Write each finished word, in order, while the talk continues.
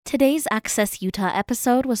Today's Access Utah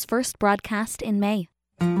episode was first broadcast in May.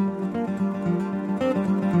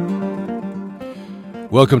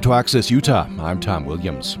 Welcome to Access Utah. I'm Tom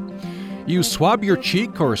Williams. You swab your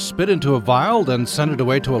cheek or spit into a vial, then send it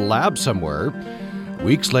away to a lab somewhere.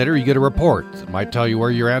 Weeks later, you get a report that might tell you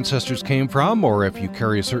where your ancestors came from or if you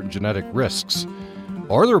carry certain genetic risks.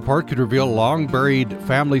 Or the report could reveal a long-buried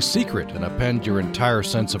family secret and upend your entire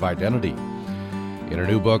sense of identity. In her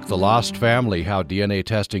new book, The Lost Family, How DNA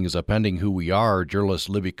Testing is Upending Who We Are, journalist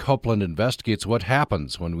Libby Copeland investigates what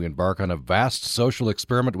happens when we embark on a vast social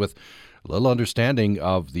experiment with little understanding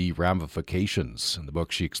of the ramifications. In the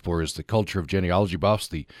book, she explores the culture of genealogy buffs,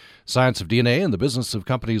 the science of DNA, and the business of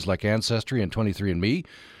companies like Ancestry and 23andMe,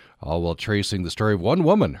 all while tracing the story of one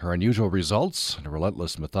woman, her unusual results, and a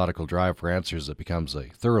relentless methodical drive for answers that becomes a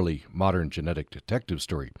thoroughly modern genetic detective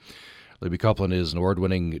story. Libby Copeland is an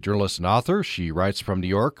award-winning journalist and author. She writes from New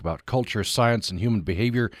York about culture, science, and human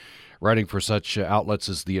behavior, writing for such outlets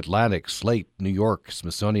as The Atlantic, Slate, New York,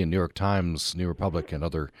 Smithsonian, New York Times, New Republic, and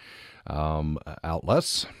other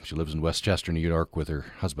outlets. She lives in Westchester, New York, with her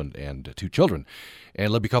husband and two children.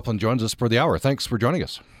 And Libby Copeland joins us for the hour. Thanks for joining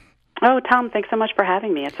us. Oh, Tom, thanks so much for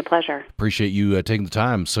having me. It's a pleasure. Appreciate you taking the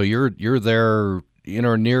time. So you're there in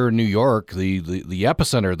or near New York, the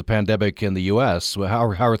epicenter of the pandemic in the U.S. How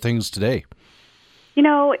are things today? You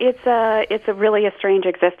know, it's a really a strange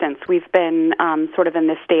existence. We've been sort of in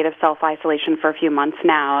this state of self-isolation for a few months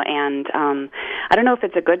now, and I don't know if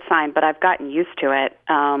it's a good sign, but I've gotten used to it.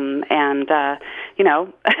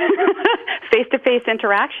 Face-to-face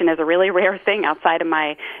interaction is a really rare thing outside of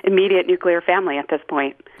my immediate nuclear family at this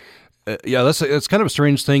point. That's kind of a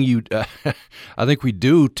strange thing. I think we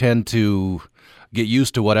do tend to get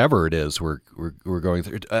used to whatever it is we're going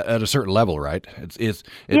through at a certain level, right? It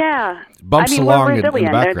bumps along we're resilient. in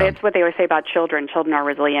the background. That's what they always say about children. Children are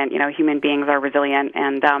resilient. You know, human beings are resilient.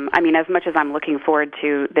 And as much as I'm looking forward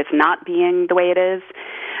to this not being the way it is,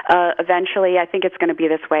 eventually I think it's going to be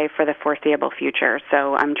this way for the foreseeable future.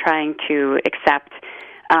 So I'm trying to accept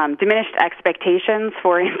diminished expectations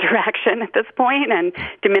for interaction at this point, and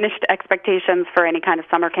diminished expectations for any kind of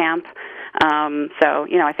summer camp.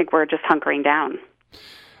 I think we're just hunkering down.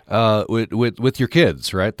 With your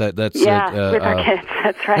kids, right? That's with our kids.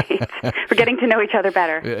 That's right. We're getting to know each other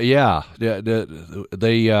better. They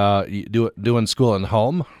doing school at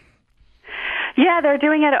home. Yeah, they're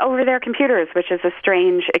doing it over their computers, which is a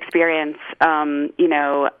strange experience.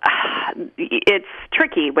 It's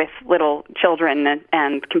tricky with little children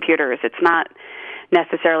and computers. It's not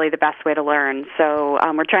necessarily the best way to learn. So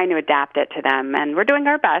we're trying to adapt it to them, and we're doing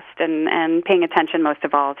our best and paying attention most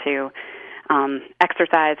of all to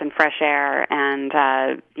exercise and fresh air and,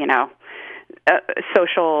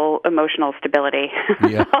 social, emotional stability.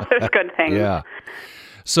 Yeah. All those good things. Yeah.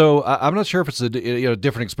 So I'm not sure if it's a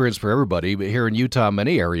different experience for everybody, but here in Utah,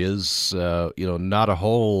 many areas, not a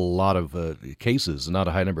whole lot of cases, not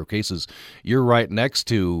a high number of cases. You're right next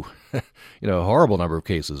to, a horrible number of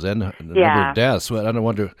cases and a number of deaths. I don't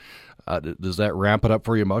wonder, does that ramp it up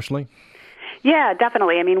for you emotionally? Yeah,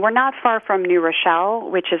 definitely. I mean, we're not far from New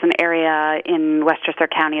Rochelle, which is an area in Westchester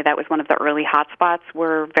County that was one of the early hotspots.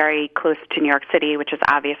 We're very close to New York City, which has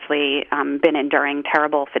obviously been enduring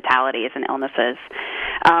terrible fatalities and illnesses.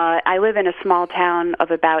 I live in a small town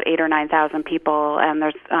of about 8,000 or 9,000 people, and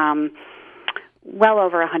there's well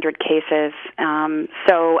over 100 cases.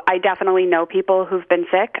 So I definitely know people who've been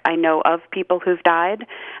sick. I know of people who've died,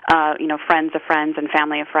 friends of friends and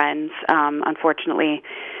family of friends, unfortunately.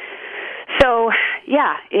 So,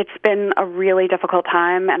 it's been a really difficult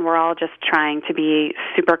time, and we're all just trying to be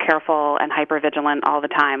super careful and hyper-vigilant all the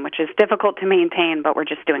time, which is difficult to maintain, but we're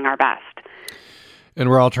just doing our best. And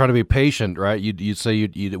we're all trying to be patient, right? You'd say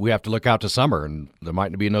we have to look out to summer, and there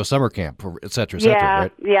might be no summer camp, et cetera, right?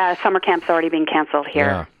 Yeah, summer camp's already being canceled here.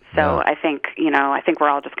 Yeah, so I think we're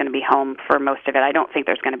all just going to be home for most of it. I don't think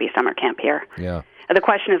there's going to be summer camp here. Yeah. The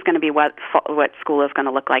question is going to be what school is going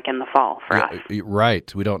to look like in the fall for us.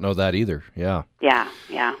 Right. We don't know that either. Yeah. Yeah.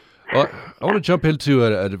 Well, I want to jump into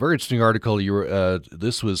a very interesting article.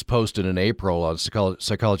 This was posted in April on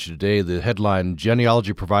Psychology Today. The headline,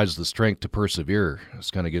 Genealogy Provides the Strength to Persevere.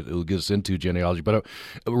 It'll get us into genealogy, but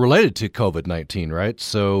related to COVID-19, right?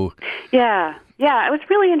 So. Yeah, I was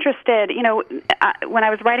really interested. When I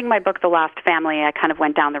was writing my book, The Lost Family, I kind of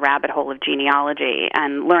went down the rabbit hole of genealogy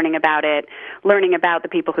and learning about it, learning about the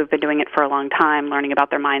people who've been doing it for a long time, learning about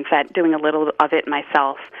their mindset, doing a little of it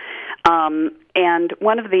myself. And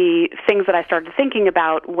one of the things that I started thinking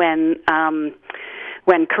about when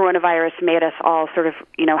coronavirus made us all sort of,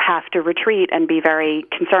 have to retreat and be very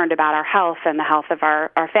concerned about our health and the health of our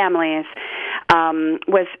families,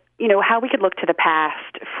 was how we could look to the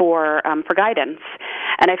past for guidance.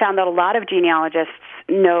 And I found that a lot of genealogists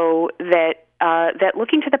know that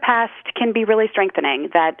looking to the past can be really strengthening,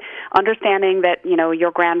 that understanding that,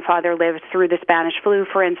 your grandfather lived through the Spanish flu,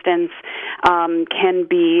 for instance, can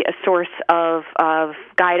be a source of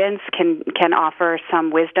guidance, can offer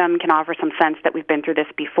some wisdom, can offer some sense that we've been through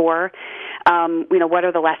this before. What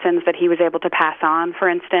are the lessons that he was able to pass on, for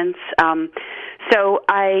instance? So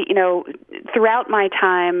I, throughout my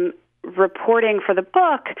time reporting for the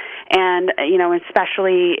book, and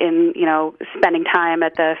especially in spending time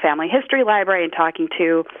at the Family History Library and talking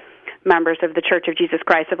to members of the Church of Jesus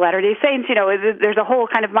Christ of Latter-day Saints, there's a whole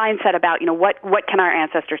kind of mindset about what can our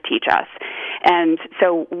ancestors teach us. And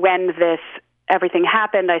so when everything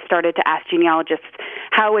happened, I started to ask genealogists,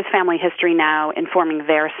 how is family history now informing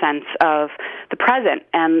their sense of the present?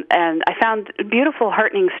 And I found beautiful,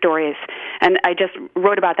 heartening stories, and I just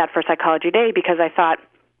wrote about that for Psychology Day because I thought,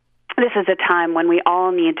 this is a time when we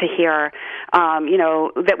all need to hear,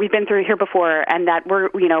 that we've been through here before, and that we're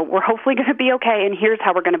hopefully going to be okay. And here's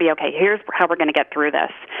how we're going to be okay. Here's how we're going to get through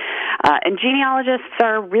this. And genealogists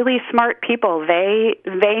are really smart people.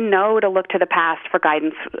 They know to look to the past for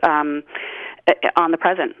guidance on the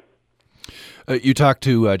present. You talked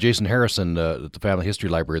to Jason Harrison at the Family History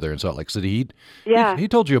Library there in Salt Lake City. He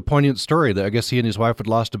told you a poignant story that I guess he and his wife had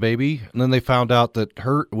lost a baby, and then they found out that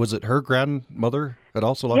her grandmother had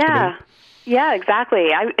also lost a baby? Yeah, exactly.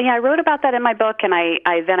 I wrote about that in my book, and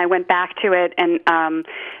I went back to it, and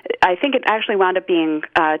I think it actually wound up being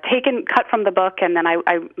cut from the book, and then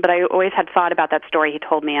but I always had thought about that story he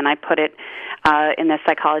told me, and I put it in the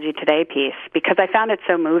Psychology Today piece because I found it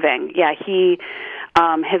so moving. Yeah,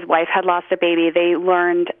 his wife had lost a baby. They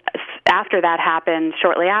learned after that happened,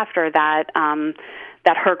 shortly after that,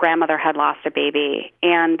 that her grandmother had lost a baby,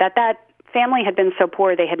 and that family had been so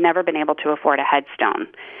poor they had never been able to afford a headstone.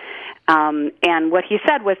 And what he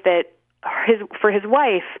said was that for his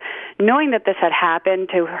wife, knowing that this had happened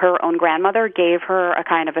to her own grandmother gave her a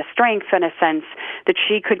kind of a strength and a sense that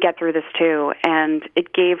she could get through this too. And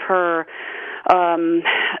it gave her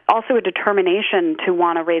also a determination to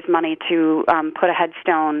want to raise money to put a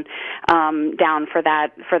headstone down for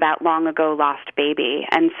that long ago lost baby.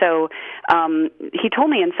 And so he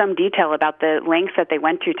told me in some detail about the lengths that they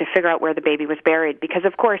went to figure out where the baby was buried. Because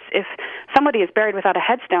of course, if somebody is buried without a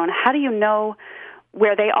headstone, how do you know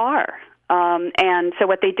where they are? And so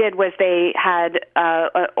what they did was they had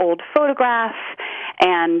an old photograph,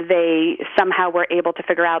 and they somehow were able to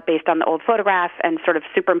figure out, based on the old photograph and sort of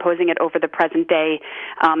superimposing it over the present day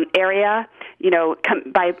area,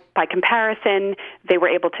 by comparison, they were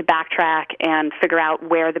able to backtrack and figure out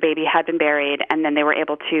where the baby had been buried, and then they were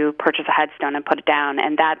able to purchase a headstone and put it down.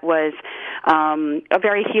 And that was a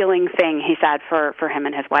very healing thing, he said, for him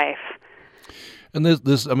and his wife. And this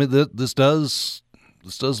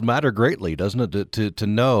does matter greatly, doesn't it? To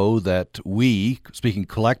know that we, speaking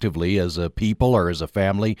collectively as a people or as a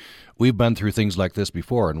family, we've been through things like this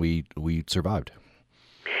before, and we survived.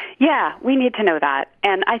 Yeah, we need to know that.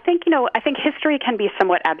 And I think history can be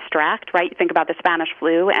somewhat abstract, right? You think about the Spanish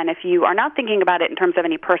flu, and if you are not thinking about it in terms of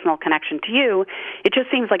any personal connection to you, it just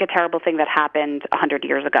seems like a terrible thing that happened 100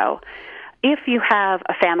 years ago. If you have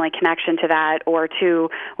a family connection to that, or to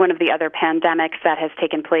one of the other pandemics that has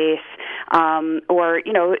taken place, or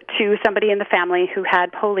to somebody in the family who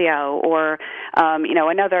had polio, or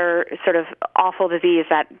another sort of awful disease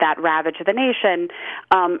that ravaged the nation,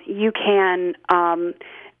 you can.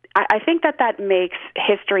 I think that makes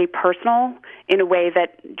history personal in a way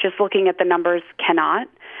that just looking at the numbers cannot.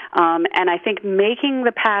 And I think making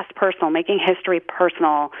the past personal, making history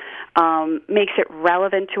personal, makes it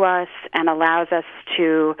relevant to us and allows us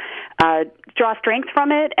to draw strength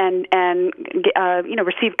from it and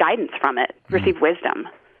receive guidance from it, receive wisdom.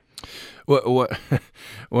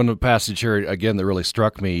 One passage here again that really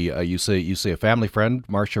struck me. You say a family friend,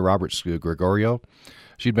 Marcia Roberts Gregorio.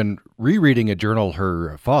 She'd been rereading a journal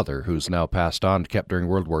her father, who's now passed on, kept during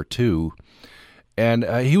World War II. And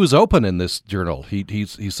he was open in this journal. He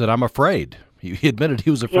said, "I'm afraid." He admitted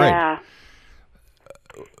he was afraid.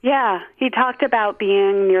 Yeah. He talked about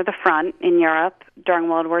being near the front in Europe during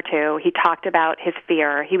World War II. He talked about his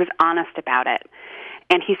fear. He was honest about it.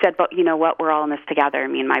 And he said, "But you know what? We're all in this together,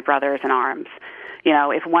 me and my brothers in arms.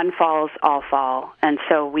 If one falls, all fall. And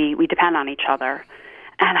so we depend on each other."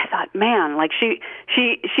 And I thought, man, like she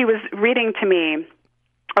was reading to me,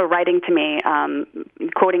 or writing to me,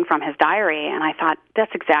 quoting from his diary, and I thought,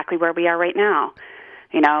 that's exactly where we are right now.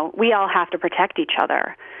 We all have to protect each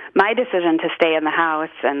other. My decision to stay in the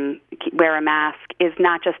house and wear a mask is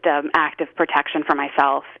not just an act of protection for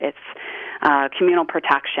myself. It's communal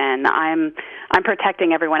protection. I'm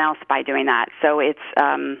protecting everyone else by doing that. So it's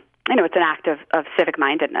it's an act of civic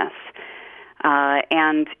mindedness.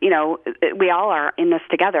 And we all are in this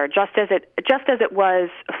together, just as it was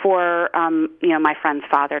for my friend's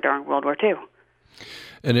father during World War II.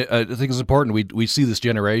 And I think it's important. We see this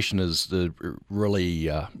generation as the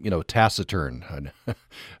really taciturn.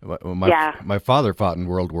 My father fought in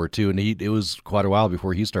World War II, and it was quite a while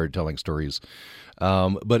before he started telling stories.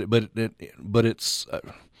 But it's I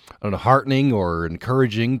don't know, heartening or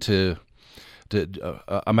encouraging to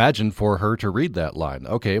imagine for her to read that line.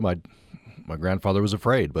 Okay, my grandfather was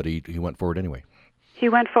afraid, but he went forward anyway. He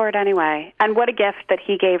went forward anyway. And what a gift that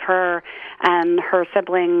he gave her and her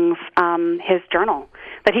siblings his journal,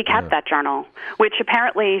 that he kept that journal, which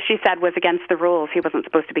apparently she said was against the rules. He wasn't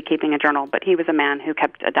supposed to be keeping a journal, but he was a man who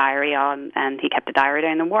kept a diary and he kept a diary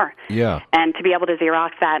during the war. Yeah. And to be able to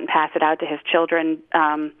Xerox that and pass it out to his children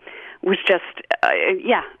was just,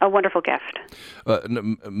 a wonderful gift.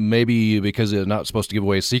 Maybe because they're not supposed to give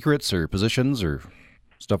away secrets or positions or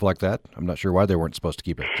stuff like that. I'm not sure why they weren't supposed to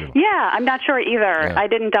keep it. Yeah, I'm not sure either. Yeah. I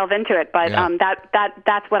didn't delve into it, but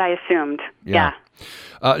that's what I assumed. Yeah.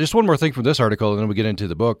 Just one more thing from this article, and then we get into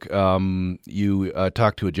the book. You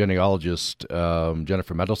talked to a genealogist,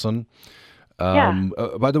 Jennifer Mendelsohn.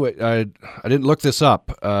 By the way, I didn't look this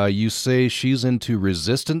up. You say she's into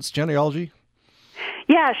resistance genealogy?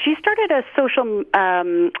 Yeah, she started a social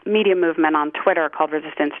media movement on Twitter called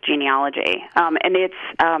Resistance Genealogy, and it's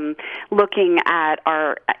looking at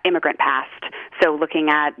our immigrant past, so looking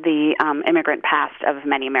at the immigrant past of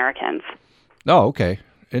many Americans. Oh, okay.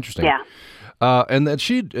 Interesting. Yeah. And then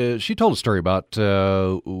she told a story about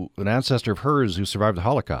an ancestor of hers who survived the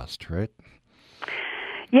Holocaust, right?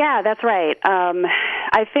 Yeah, that's right.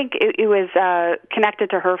 I think it was connected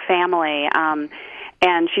to her family.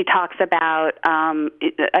 And she talks about,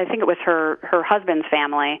 I think it was her husband's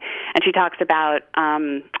family, and she talks about,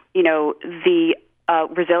 the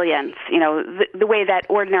resilience, the way that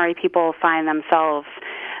ordinary people find themselves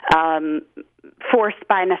forced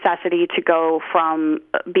by necessity to go from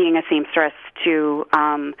being a seamstress to,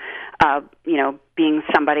 being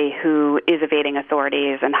somebody who is evading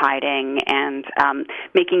authorities and hiding and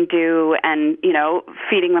making do and,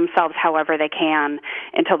 feeding themselves however they can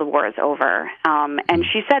until the war is over. And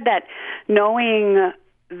she said that knowing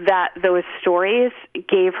that those stories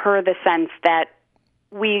gave her the sense that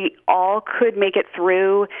we all could make it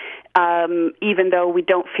through, even though we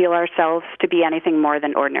don't feel ourselves to be anything more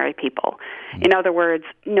than ordinary people. In other words,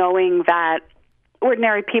 knowing that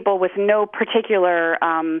ordinary people with no particular,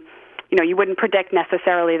 you wouldn't predict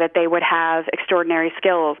necessarily that they would have extraordinary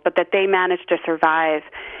skills, but that they managed to survive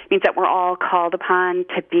means that we're all called upon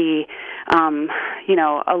to be,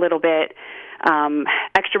 a little bit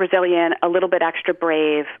extra resilient, a little bit extra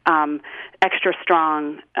brave, extra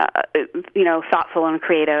strong, thoughtful and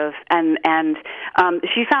creative. And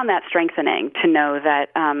she found that strengthening to know that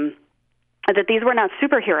these were not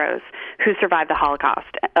superheroes who survived the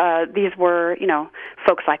Holocaust. These were,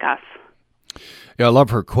 folks like us. Yeah, I love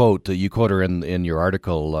her quote. You quote her in your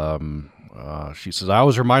article. She says, "I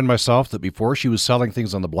always remind myself that before she was selling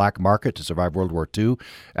things on the black market to survive World War II,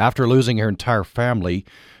 after losing her entire family,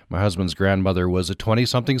 my husband's grandmother was a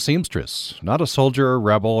 20-something seamstress, not a soldier or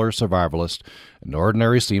rebel or survivalist, an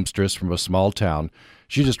ordinary seamstress from a small town.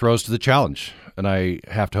 She just rose to the challenge, and I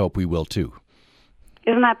have to hope we will too."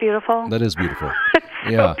 Isn't that beautiful? That is beautiful. It's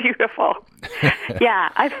so beautiful. Yeah,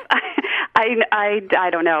 I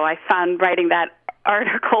don't know. I found writing that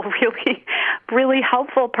article really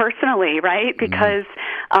helpful personally, right? Because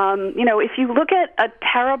if you look at a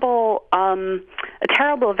terrible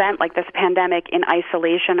event like this pandemic in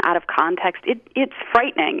isolation, out of context, it's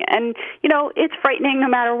frightening, and it's frightening no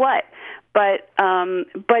matter what. But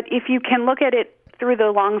if you can look at it through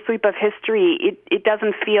the long sweep of history, it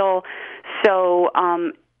doesn't feel so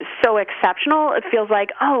exceptional. It feels like,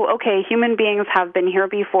 oh, okay, human beings have been here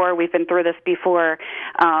before. We've been through this before,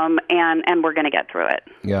 and we're going to get through it.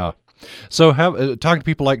 Yeah. So, talking to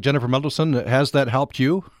people like Jennifer Mendelsohn, has that helped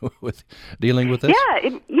you with dealing with this?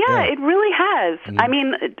 Yeah, it really has. Mm-hmm. I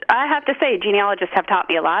mean, I have to say, genealogists have taught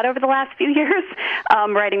me a lot over the last few years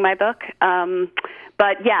writing my book.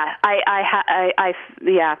 But yeah,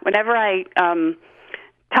 whenever I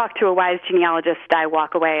talk to a wise genealogist, I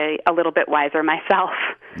walk away a little bit wiser myself.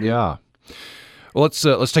 Yeah. Well,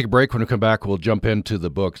 let's take a break. When we come back, we'll jump into the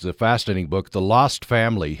book. It's a fascinating book, The Lost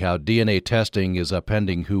Family, How DNA Testing is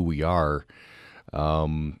Upending Who We Are.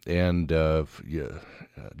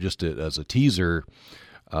 Just as a teaser,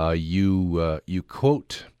 you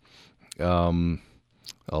quote,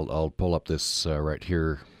 I'll pull up this right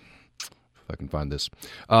here. I can find this.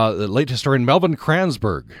 The late historian Melvin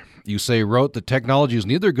Kranzberg, you say, wrote that technology is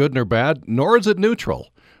neither good nor bad, nor is it neutral.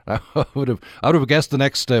 I would have guessed the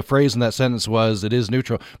next phrase in that sentence was it is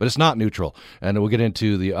neutral, but it's not neutral. And we'll get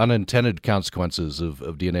into the unintended consequences of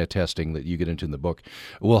DNA testing that you get into in the book.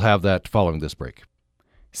 We'll have that following this break.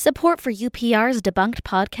 Support for UPR's Debunked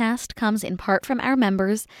podcast comes in part from our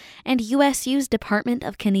members and USU's Department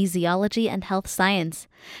of Kinesiology and Health Science,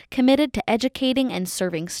 committed to educating and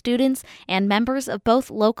serving students and members of both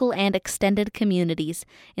local and extended communities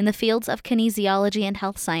in the fields of kinesiology and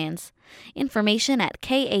health science. Information at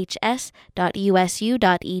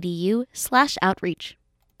khs.usu.edu/outreach.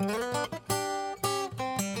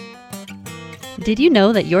 Did you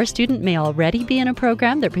know that your student may already be in a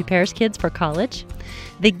program that prepares kids for college?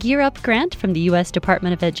 The Gear Up grant from the U.S.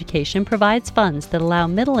 Department of Education provides funds that allow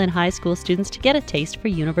middle and high school students to get a taste for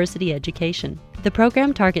university education. The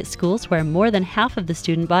program targets schools where more than half of the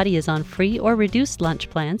student body is on free or reduced lunch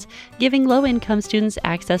plans, giving low-income students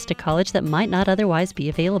access to college that might not otherwise be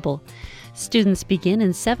available. Students begin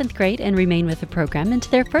in 7th grade and remain with the program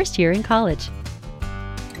into their first year in college.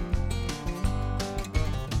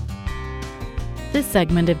 This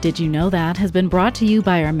segment of Did You Know That has been brought to you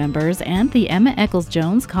by our members and the Emma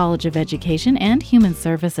Eccles-Jones College of Education and Human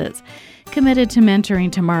Services, committed to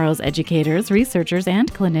mentoring tomorrow's educators, researchers,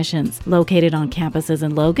 and clinicians, located on campuses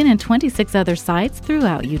in Logan and 26 other sites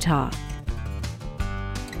throughout Utah.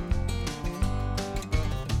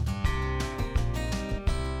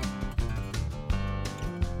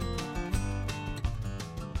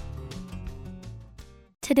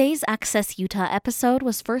 Today's Access Utah episode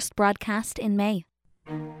was first broadcast in May.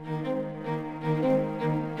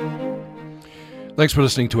 Thanks for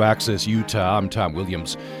listening to Access Utah. I'm Tom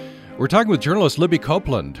Williams. We're talking with journalist Libby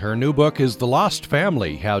Copeland. Her new book is The Lost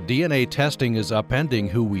Family, How DNA Testing is Upending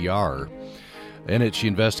Who We Are. In it, she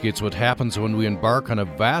investigates what happens when we embark on a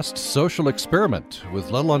vast social experiment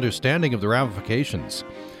with little understanding of the ramifications.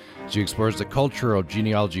 She explores the culture of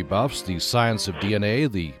genealogy buffs, the science of DNA,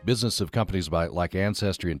 the business of companies like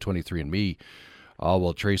Ancestry and 23andMe, all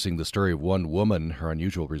while tracing the story of one woman, her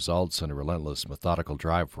unusual results, and a relentless, methodical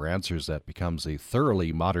drive for answers that becomes a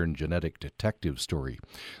thoroughly modern genetic detective story.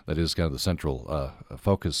 That is kind of the central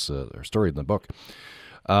focus or story in the book.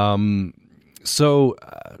 So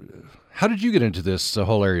how did you get into this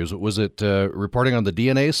whole area? Was it reporting on the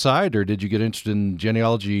DNA side, or did you get interested in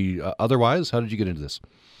genealogy otherwise? How did you get into this?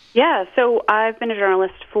 Yeah, so I've been a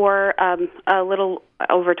journalist for a little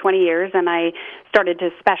over 20 years, and I started to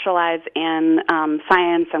specialize in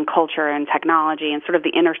science and culture and technology and sort of the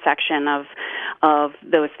intersection of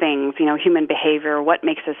those things, you know, human behavior, what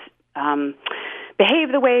makes us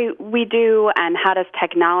behave the way we do, and how does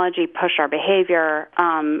technology push our behavior.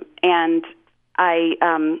 And I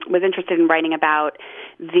was interested in writing about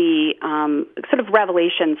the sort of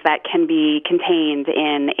revelations that can be contained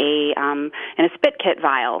in a spit kit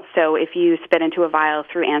vial. So if you spit into a vial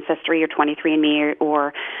through Ancestry or 23andMe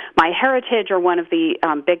or MyHeritage or one of the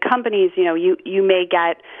big companies, you know, you may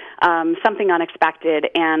get something unexpected.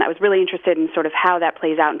 And I was really interested in sort of how that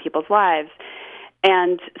plays out in people's lives.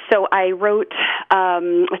 And so I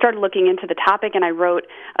started looking into the topic, and I wrote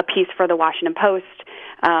a piece for the Washington Post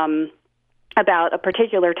about a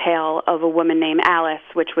particular tale of a woman named Alice,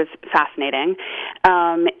 which was fascinating.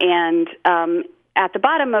 At the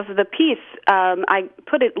bottom of the piece, I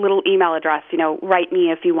put a little email address, you know, write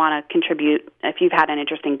me if you want to contribute, if you've had an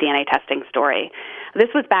interesting DNA testing story. This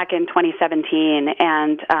was back in 2017,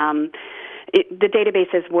 and the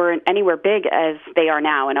databases weren't anywhere big as they are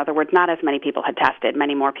now. In other words, not as many people had tested.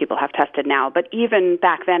 Many more people have tested now. But even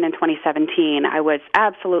back then in 2017, I was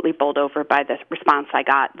absolutely bowled over by the response I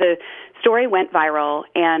got. The story went viral,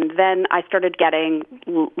 and then I started getting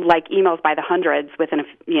like emails by the hundreds within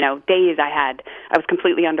days. I was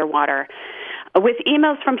completely underwater with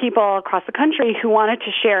emails from people across the country who wanted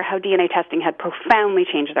to share how DNA testing had profoundly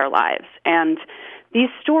changed their lives. And these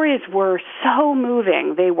stories were so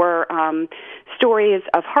moving. They were stories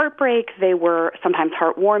of heartbreak. They were sometimes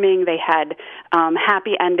heartwarming. They had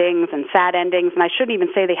happy endings and sad endings. And I shouldn't even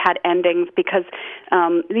say they had endings, because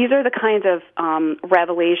these are the kinds of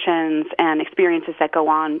revelations and experiences that go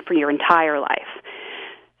on for your entire life.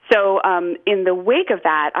 So in the wake of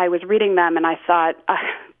that, I was reading them, and I thought,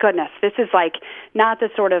 goodness, this is like not the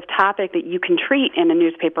sort of topic that you can treat in a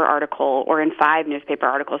newspaper article or in 5 newspaper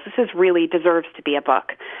articles. This really deserves to be a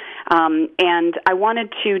book. And I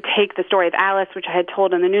wanted to take the story of Alice, which I had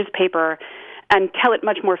told in the newspaper, and tell it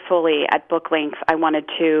much more fully at book length. I wanted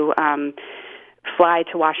to fly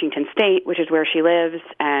to Washington State, which is where she lives,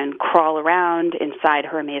 and crawl around inside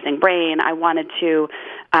her amazing brain. I wanted to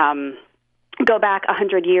go back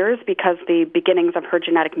 100 years because the beginnings of her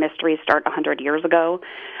genetic mystery start 100 years ago.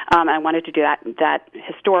 I wanted to do that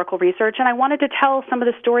historical research, and I wanted to tell some of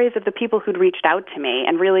the stories of the people who'd reached out to me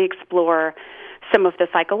and really explore some of the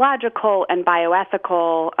psychological and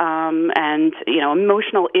bioethical and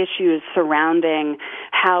emotional issues surrounding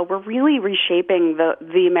how we're really reshaping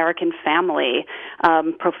the American family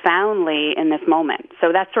profoundly in this moment.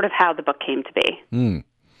 So that's sort of how the book came to be. Mm.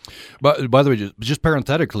 But by the way, just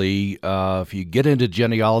parenthetically, if you get into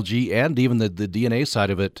genealogy and even the DNA side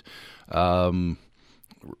of it,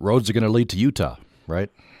 roads are going to lead to Utah, right?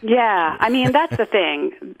 Yeah, I mean, that's the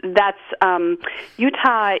thing.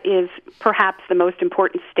 Utah is perhaps the most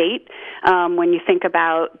important state when you think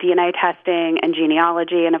about DNA testing and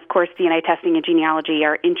genealogy. And, of course, DNA testing and genealogy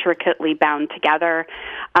are intricately bound together.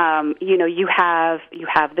 You have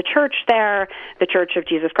the church there, the Church of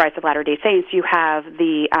Jesus Christ of Latter-day Saints. You have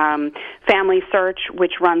the Family Search,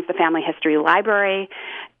 which runs the Family History Library,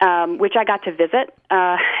 which I got to visit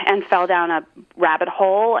and fell down a rabbit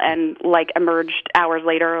hole and emerged hours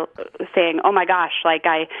later saying, oh my gosh,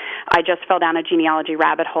 I just fell down a genealogy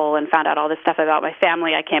rabbit hole and found out all this stuff about my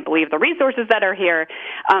family. I can't believe the resources that are here.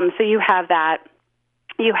 So you have that.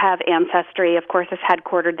 You have Ancestry, of course, is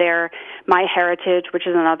headquartered there. MyHeritage, which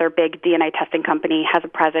is another big DNA testing company, has a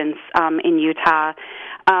presence in Utah.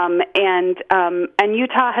 And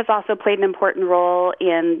Utah has also played an important role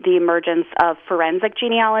in the emergence of forensic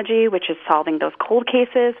genealogy, which is solving those cold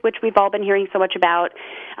cases, which we've all been hearing so much about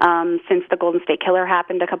since the Golden State Killer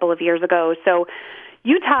happened a couple of years ago. So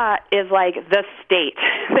Utah is like the state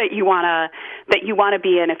that you want to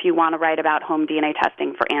be in if you want to write about home DNA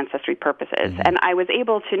testing for ancestry purposes. Mm-hmm. And I was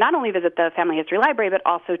able to not only visit the Family History Library but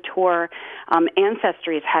also tour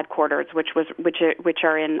Ancestry's headquarters, which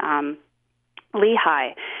are in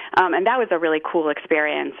Lehigh, and that was a really cool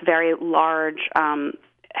experience. Very large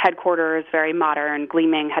headquarters, very modern,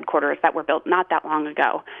 gleaming headquarters that were built not that long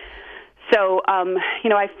ago. So,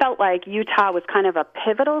 I felt like Utah was kind of a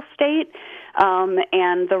pivotal state,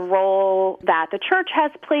 and the role that the church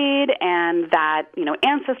has played and that,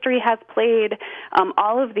 Ancestry has played,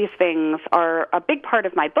 all of these things are a big part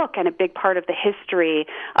of my book and a big part of the history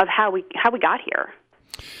of how we got here.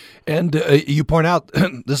 And you point out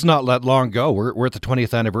this is not that long ago. We're at the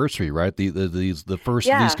 20th anniversary, right? The first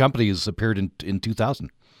of these companies appeared in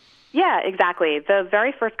 2000. Yeah, exactly. The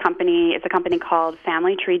very first company is a company called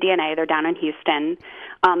Family Tree DNA. They're down in Houston.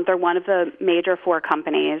 They're one of the major four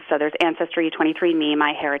companies. So there's Ancestry, 23andMe,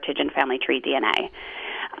 MyHeritage, and Family Tree DNA.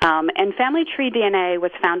 And Family Tree DNA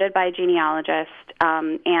was founded by a genealogist,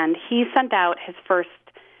 and he sent out his first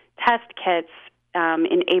test kits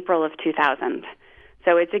in April of 2000.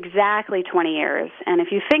 So it's exactly 20 years. And if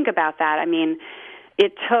you think about that, I mean,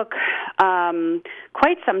 it took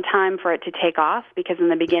quite some time for it to take off because in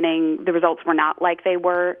the beginning the results were not like they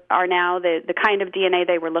are now. The kind of DNA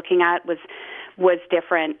they were looking at was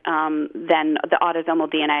different than the autosomal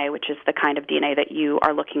DNA, which is the kind of DNA that you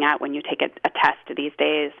are looking at when you take a test these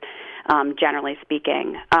days, generally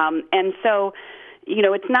speaking. And so,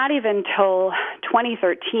 it's not even till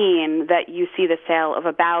 2013 that you see the sale of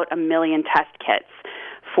about 1 million test kits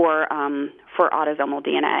for autosomal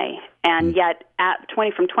DNA. And yet,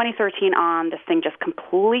 from 2013 on, this thing just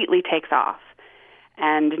completely takes off.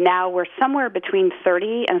 And now we're somewhere between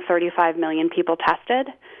 30 and 35 million people tested,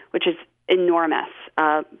 which is enormous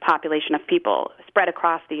population of people spread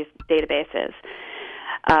across these databases.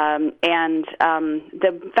 And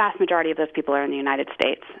the vast majority of those people are in the United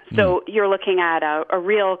States. So you're looking at a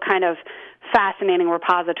real kind of fascinating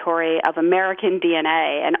repository of American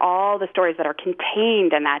DNA and all the stories that are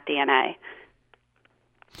contained in that DNA.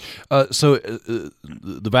 So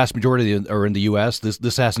the vast majority are in the U.S.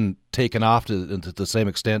 This hasn't taken off to the same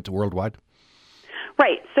extent worldwide?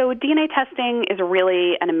 Right. So DNA testing is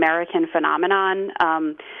really an American phenomenon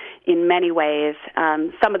in many ways.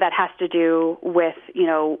 Some of that has to do with,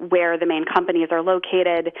 where the main companies are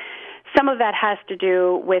located. Some of that has to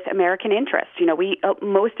do with American interests.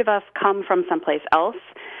 Most of us come from someplace else.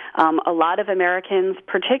 A lot of Americans,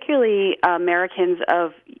 particularly Americans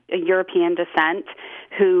of European descent,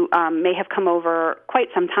 who may have come over quite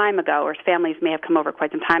some time ago, or families may have come over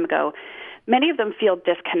quite some time ago, many of them feel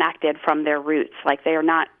disconnected from their roots, like they are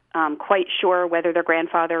not quite sure whether their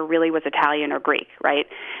grandfather really was Italian or Greek, right?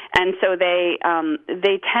 And so they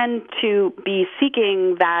tend to be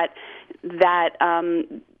seeking that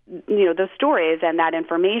those stories and that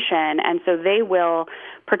information, and so they will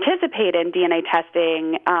participate in DNA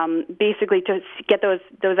testing, basically to get those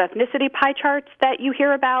ethnicity pie charts that you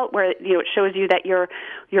hear about, where it shows you that you're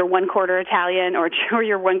 1/4 Italian or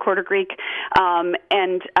you're 1/4 Greek, and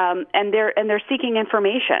they're seeking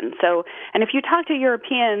information. So, and if you talk to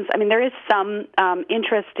Europeans, I mean, there is some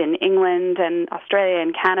interest in England and Australia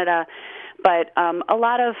and Canada, but a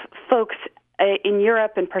lot of folks in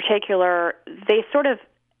Europe in particular, they sort of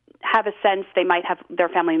have a sense their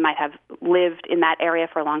family might have lived in that area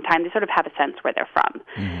for a long time. They sort of have a sense where they're from.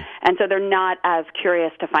 Mm-hmm. And so they're not as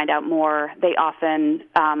curious to find out more. They often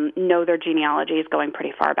know their genealogy is going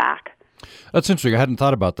pretty far back. That's interesting. I hadn't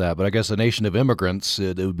thought about that, but I guess a nation of immigrants,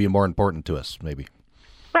 it would be more important to us, maybe.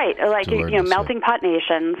 Right, like melting pot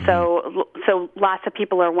nation. Mm-hmm. So lots of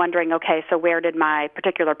people are wondering, okay, so where did my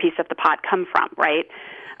particular piece of the pot come from, right?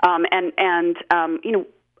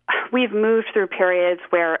 We've moved through periods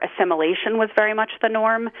where assimilation was very much the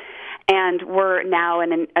norm, and we're now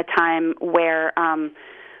in a time where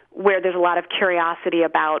there's a lot of curiosity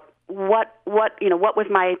about what was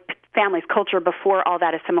my family's culture before all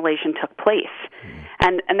that assimilation took place,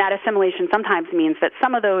 and that assimilation sometimes means that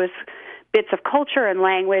some of those bits of culture and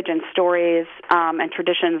language and stories and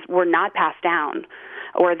traditions were not passed down,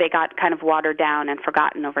 or they got kind of watered down and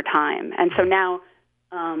forgotten over time, and so now.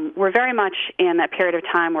 We're very much in a period of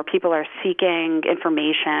time where people are seeking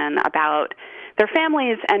information about their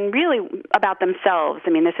families and really about themselves. I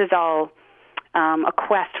mean, this is all a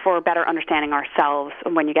quest for better understanding ourselves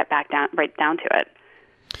when you get right down to it.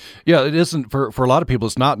 Yeah, it isn't for a lot of people.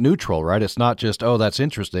 It's not neutral, right? It's not just that's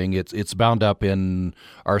interesting. It's bound up in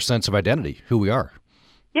our sense of identity, who we are.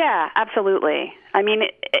 Yeah, absolutely. I mean,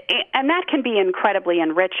 and that can be incredibly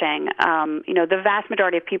enriching. The vast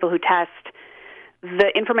majority of people who test.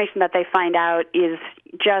 The information that they find out is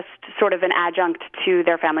just sort of an adjunct to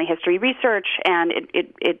their family history research, and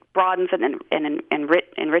it broadens and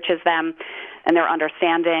enriches them and their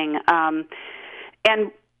understanding.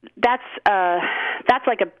 And that's a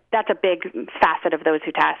big facet of those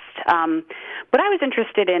who test. What I was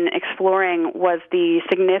interested in exploring was the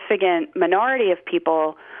significant minority of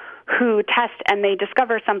people who test and they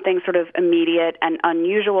discover something sort of immediate and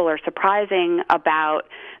unusual or surprising about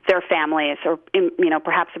their families, or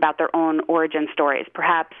perhaps about their own origin stories.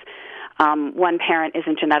 Perhaps one parent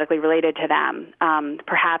isn't genetically related to them.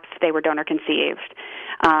 Perhaps they were donor conceived.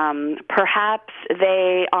 Perhaps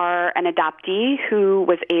they are an adoptee who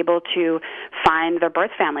was able to find their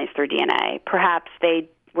birth families through DNA. Perhaps they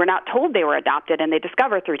were not told they were adopted and they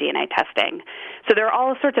discover through DNA testing. So there are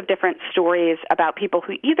all sorts of different stories about people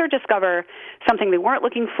who either discover something they weren't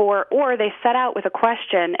looking for, or they set out with a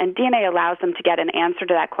question and DNA allows them to get an answer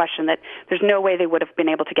to that question that there's no way they would have been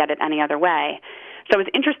able to get it any other way. So I was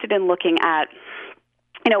interested in looking at,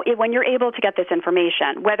 when you're able to get this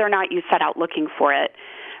information, whether or not you set out looking for it,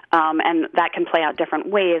 and that can play out different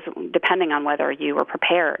ways depending on whether you were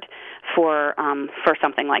prepared for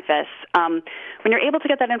something like this. When you're able to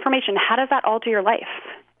get that information, how does that alter your life?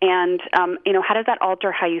 And how does that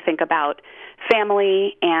alter how you think about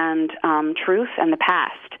family and truth and the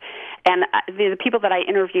past? And the people that I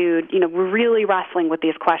interviewed, were really wrestling with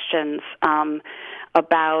these questions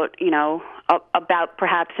about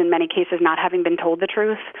perhaps in many cases not having been told the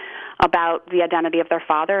truth, about the identity of their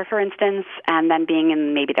father, for instance, and then being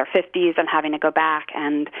in maybe their 50s and having to go back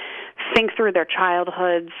and think through their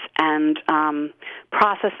childhoods and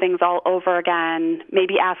process things all over again,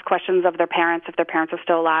 maybe ask questions of their parents if their parents are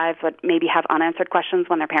still alive, but maybe have unanswered questions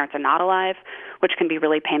when their parents are not alive, which can be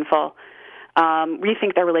really painful.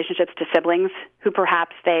 Rethink their relationships to siblings who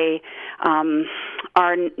perhaps they are,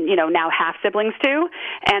 now half siblings to,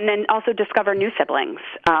 and then also discover new siblings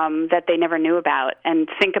that they never knew about, and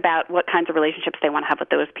think about what kinds of relationships they want to have with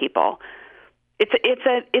those people.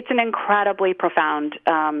 It's an incredibly profound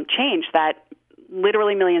change that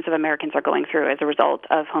literally millions of Americans are going through as a result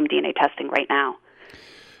of home DNA testing right now.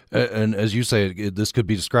 And as you say, this could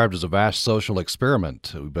be described as a vast social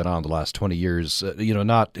experiment we've been on the last 20 years,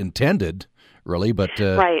 not intended, really, but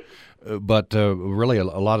right. But really, a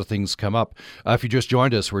lot of things come up. If you just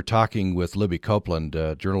joined us, we're talking with Libby Copeland,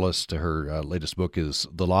 journalist. Her latest book is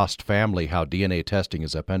The Lost Family, How DNA Testing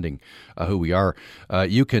is Upending Who We Are.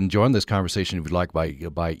 You can join this conversation if you'd like by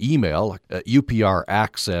email.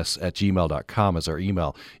 upraccess@gmail.com is our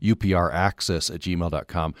email,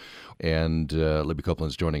 upraccess@gmail.com. And Libby Copeland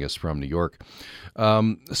is joining us from New York.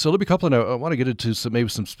 So Libby Copeland, I want to get into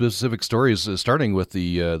some specific stories, starting with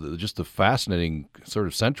the fascinating sort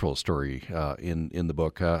of central story backstory in the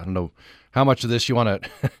book. I don't know how much of this you want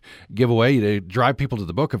to give away to drive people to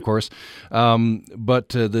the book, of course. But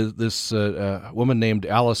this woman named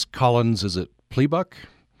Alice Collins, is it Plebuc?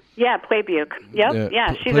 Yeah, Playbuke.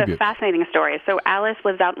 Yep. She's a fascinating story. So Alice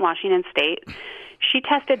lives out in Washington State. She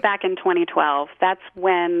tested back in 2012. That's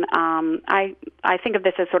when I think of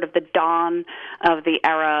this as sort of the dawn of the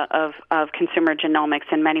era of consumer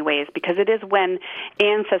genomics in many ways, because it is when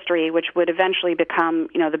Ancestry, which would eventually become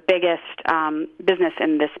the biggest business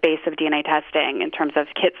in the space of DNA testing in terms of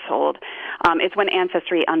kits sold, it's when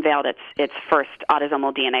Ancestry unveiled its first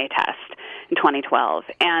autosomal DNA test in 2012.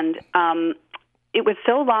 And it was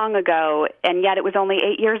so long ago, and yet it was only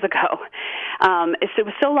 8 years ago. It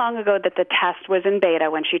was so long ago that the test was in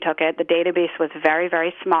beta when she took it. The database was very,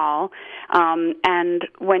 very small. And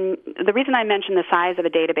the reason I mention the size of a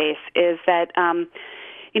database is that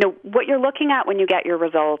what you're looking at when you get your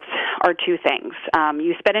results are two things.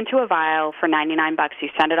 You spit into a vial for $99. You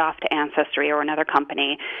send it off to Ancestry or another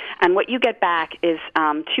company, and what you get back is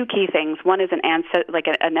two key things. One is an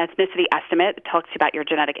ethnicity estimate. It talks about your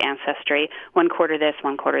genetic ancestry, 1 quarter this,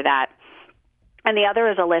 1 quarter that. And the other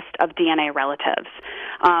is a list of DNA relatives.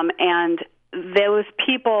 And those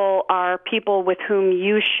people are people with whom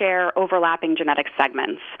you share overlapping genetic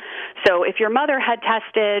segments. So if your mother had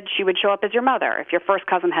tested, she would show up as your mother. If your first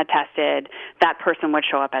cousin had tested, that person would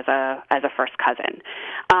show up as a first cousin.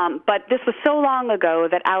 But this was so long ago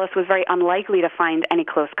that Alice was very unlikely to find any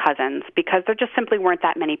close cousins because there just simply weren't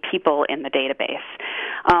that many people in the database.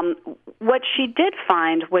 What she did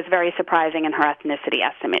find was very surprising in her ethnicity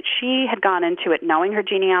estimate. She had gone into it knowing her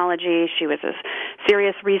genealogy. She was a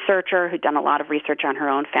serious researcher who'd done a lot of research on her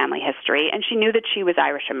own family history, and she knew that she was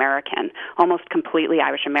Irish American, almost completely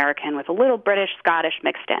Irish American, with a little British, Scottish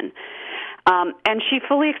mixed in. And she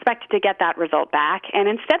fully expected to get that result back, and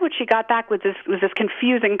instead what she got back was this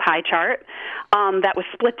confusing pie chart that was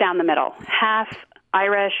split down the middle, half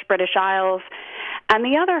Irish, British Isles, and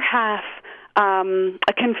the other half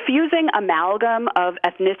a confusing amalgam of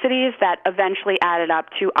ethnicities that eventually added up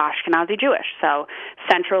to Ashkenazi Jewish, so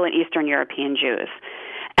Central and Eastern European Jews.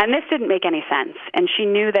 And this didn't make any sense. And she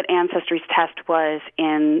knew that Ancestry's test was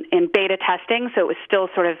in beta testing, so it was still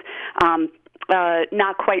sort of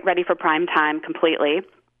not quite ready for prime time completely.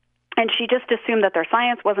 And she just assumed that their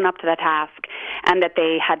science wasn't up to the task and that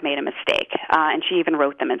they had made a mistake. And she even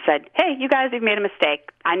wrote them and said, hey, you guys, you've made a mistake.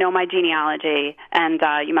 I know my genealogy, and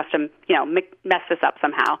you must have, messed this up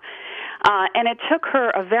somehow. And it took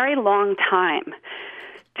her a very long time,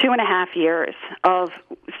 2.5 years of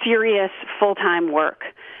serious full-time work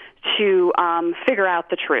to figure out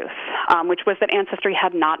the truth, which was that Ancestry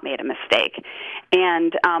had not made a mistake.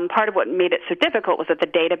 And part of what made it so difficult was that the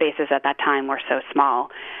databases at that time were so small.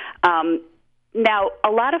 Now,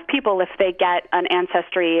 a lot of people, if they get an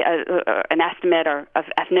ancestry, an estimate of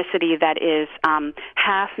ethnicity that is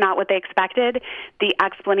half not what they expected, the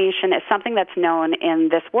explanation is something that's known in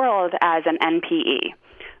this world as an NPE,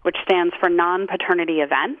 which stands for non-paternity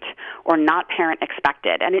event or not parent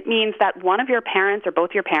expected. And it means that one of your parents or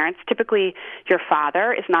both your parents, typically your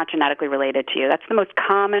father, is not genetically related to you. That's the most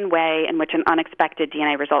common way in which an unexpected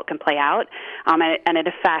DNA result can play out, and it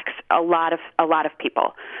affects a lot of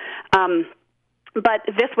people. But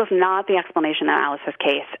this was not the explanation in Alice's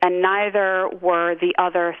case, and neither were the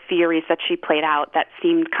other theories that she played out that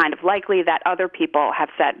seemed kind of likely that other people have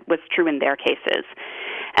said was true in their cases.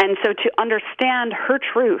 And so to understand her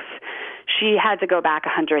truth, she had to go back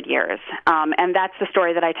 100 years. And that's the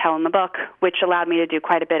story that I tell in the book, which allowed me to do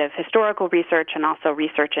quite a bit of historical research and also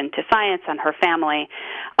research into science and her family.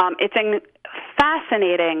 It's a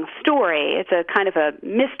fascinating story. It's a kind of a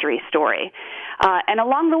mystery story. And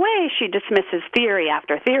along the way, she dismisses theory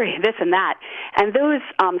after theory, this and that. And those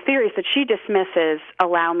theories that she dismisses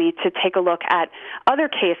allow me to take a look at other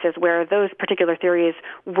cases where those particular theories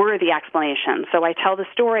were the explanation. So I tell the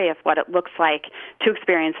story of what it looks like to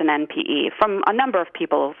experience an NPE from a number of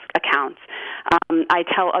people's accounts. I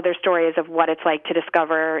tell other stories of what it's like to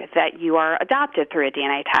discover that you are adopted through a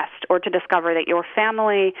DNA test, or to discover that your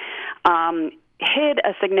family hid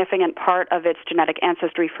a significant part of its genetic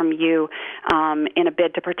ancestry from you in a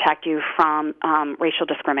bid to protect you from racial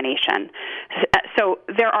discrimination. So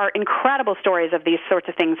there are incredible stories of these sorts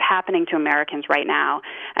of things happening to Americans right now,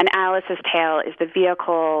 and Alice's tale is the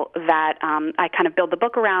vehicle that I kind of build the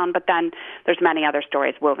book around, but then there's many other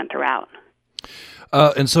stories woven throughout.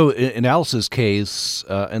 And so in Alice's case,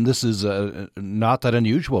 and this is not that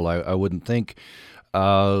unusual, I wouldn't think,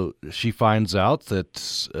 she finds out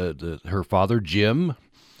that her father, Jim,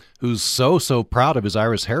 who's so proud of his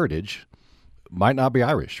Irish heritage, might not be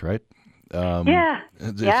Irish, right? Yeah.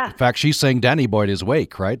 Yeah. In fact, she's saying Danny Boy in his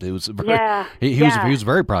wake, right? It was very, Yeah. he was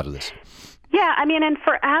very proud of this. Yeah, I mean, and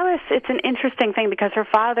for Alice, it's an interesting thing because her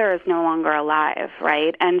father is no longer alive,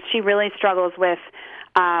 right? And she really struggles with,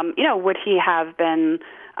 would he have been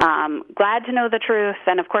glad to know the truth?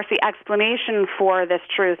 And of course, the explanation for this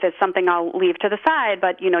truth is something I'll leave to the side.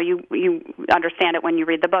 But you understand it when you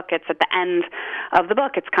read the book. It's at the end of the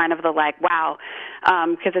book. It's kind of the wow,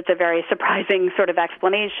 because it's a very surprising sort of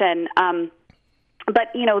explanation.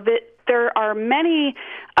 But there are many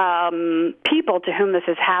people to whom this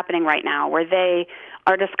is happening right now, where they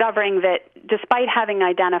are discovering that despite having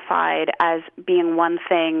identified as being one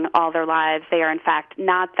thing all their lives, they are in fact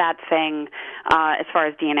not that thing as far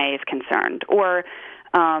as DNA is concerned. Or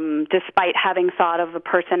despite having thought of a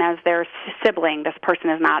person as their sibling, this person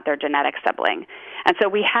is not their genetic sibling. And so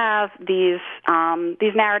we have these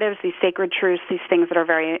narratives, these sacred truths, these things that are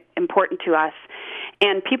very important to us.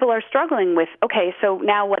 And people are struggling with, okay, so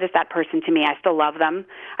now what is that person to me? I still love them.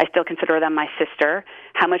 I still consider them my sister.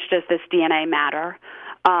 How much does this DNA matter?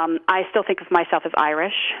 I still think of myself as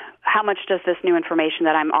Irish. How much does this new information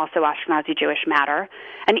that I'm also Ashkenazi Jewish matter?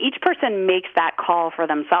 And each person makes that call for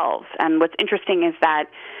themselves. And what's interesting is that,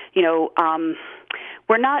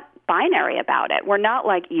 we're not binary about it. We're not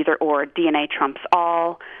like either or, DNA trumps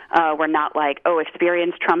all. We're not like,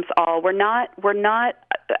 experience trumps all. We're not,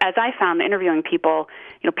 as I found interviewing people,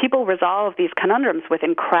 people resolve these conundrums with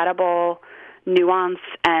incredible nuance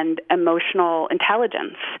and emotional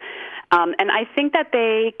intelligence. And I think that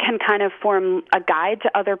they can kind of form a guide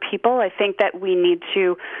to other people. I think that we need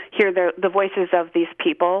to hear the voices of these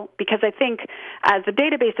people, because I think as the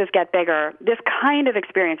databases get bigger, this kind of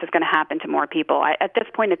experience is going to happen to more people. At this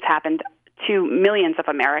point, it's happened to millions of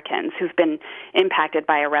Americans who've been impacted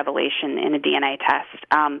by a revelation in a DNA test,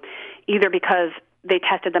 either because they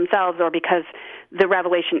tested themselves or because the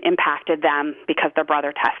revelation impacted them because their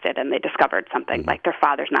brother tested and they discovered something, like their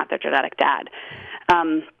father's not their genetic dad.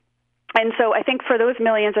 And so I think for those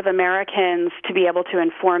millions of Americans to be able to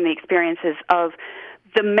inform the experiences of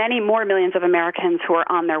the many more millions of Americans who are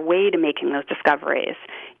on their way to making those discoveries,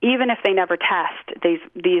 even if they never test,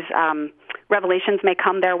 these revelations may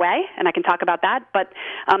come their way, and I can talk about that. But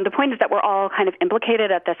the point is that we're all kind of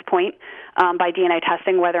implicated at this point by DNA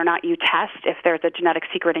testing. Whether or not you test, if there's a genetic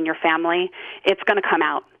secret in your family, it's going to come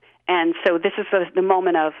out. And so this is the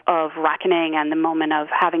moment of reckoning and the moment of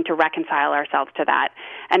having to reconcile ourselves to that.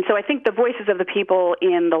 And so I think the voices of the people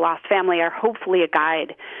in the lost family are hopefully a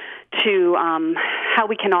guide to how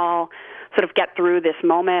we can all sort of get through this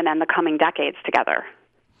moment and the coming decades together.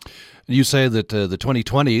 You say that the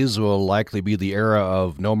 2020s will likely be the era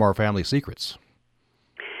of no more family secrets.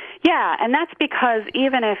 Yeah, and that's because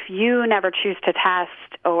even if you never choose to test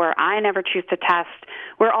or I never choose to test,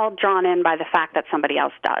 we're all drawn in by the fact that somebody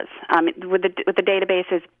else does. With the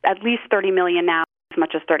databases, at least 30 million now, as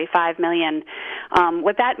much as 35 million.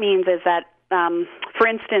 What that means is that, for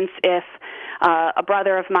instance, if a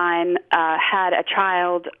brother of mine had a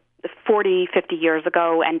child 40, 50 years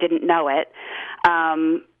ago and didn't know it,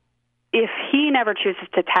 if he never chooses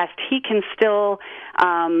to test, he can still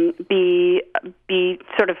be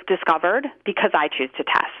sort of discovered because I choose to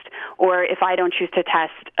test. Or if I don't choose to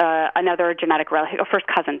test, another genetic relative, or first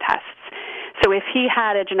cousin tests. So if he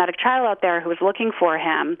had a genetic child out there who was looking for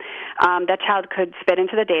him, that child could spit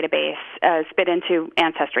into the database, spit into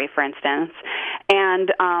Ancestry, for instance,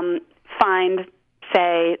 and find,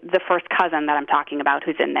 say, the first cousin that I'm talking about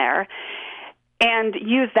who's in there, and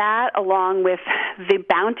use that along with the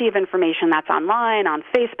bounty of information that's online, on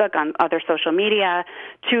Facebook, on other social media,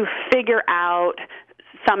 to figure out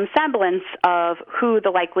some semblance of who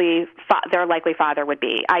their likely father would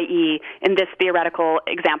be, i.e., in this theoretical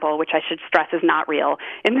example, which I should stress is not real,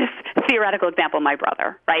 in this theoretical example, my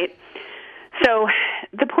brother, right? So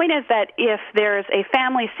the point is that if there's a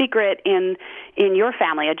family secret in your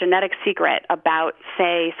family, a genetic secret about,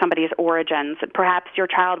 say, somebody's origins, perhaps your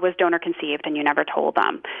child was donor conceived and you never told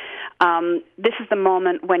them, this is the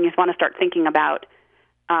moment when you want to start thinking about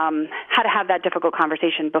how to have that difficult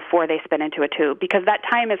conversation before they spit into a tube, because that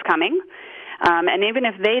time is coming. And even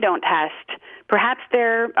if they don't test, perhaps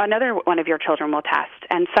another one of your children will test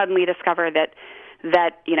and suddenly discover that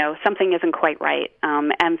something isn't quite right,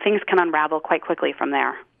 and things can unravel quite quickly from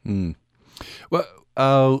there.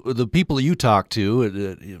 Well, the people you talk to,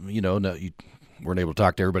 you weren't able to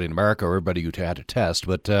talk to everybody in America or everybody you had to test,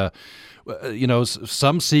 but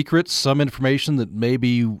some secrets, some information that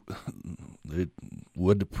maybe they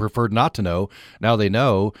would prefer not to know, now they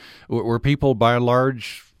know. Were people by and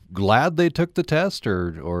large glad they took the test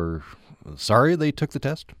or sorry they took the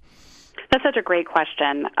test? That's such a great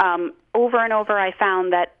question. Over and over, I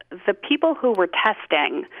found that the people who were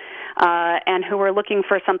testing and who were looking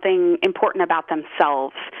for something important about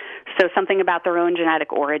themselves, so something about their own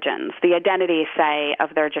genetic origins, the identity, say,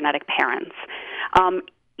 of their genetic parents,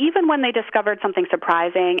 even when they discovered something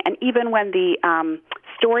surprising, and even when the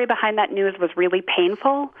story behind that news was really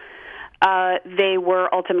painful, they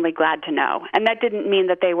were ultimately glad to know. And that didn't mean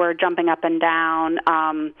that they were jumping up and down,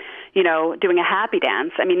 doing a happy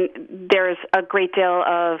dance. I mean, there's a great deal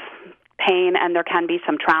of pain, and there can be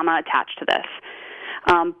some trauma attached to this.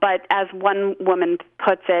 But as one woman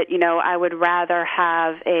puts it, I would rather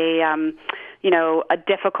have a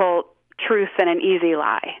difficult truth than an easy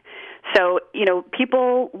lie. So,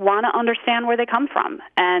 people want to understand where they come from.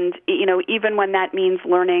 And, even when that means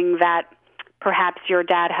learning that perhaps your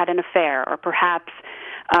dad had an affair, or perhaps,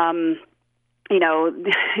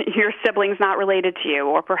 your sibling's not related to you,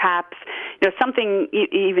 or perhaps, something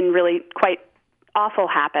even really quite awful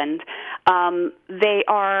happened,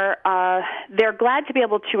 they're glad to be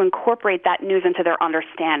able to incorporate that news into their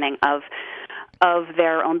understanding of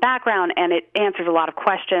their own background, and it answers a lot of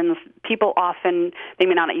questions. People often, they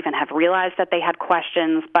may not even have realized that they had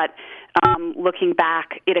questions, but looking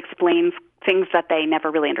back, it explains things that they never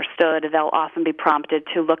really understood. They'll often be prompted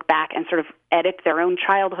to look back and sort of edit their own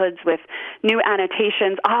childhoods with new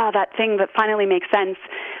annotations. That thing that finally makes sense.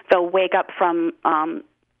 They'll wake up from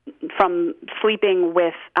sleeping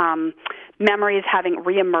with memories having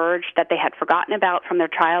reemerged that they had forgotten about from their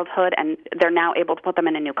childhood, and they're now able to put them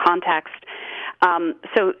in a new context.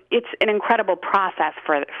 So it's an incredible process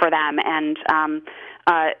for them, and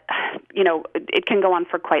it can go on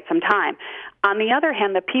for quite some time. On the other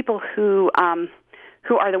hand, the people who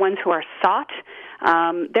are the ones who are sought,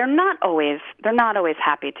 they're not always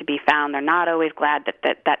happy to be found. They're not always glad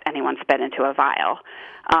that anyone spit into a vial.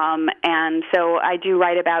 And so I do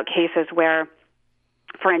write about cases where,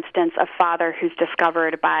 for instance, a father who's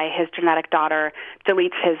discovered by his genetic daughter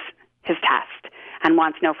deletes his test and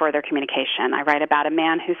wants no further communication. I write about a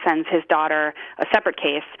man who sends his daughter, a separate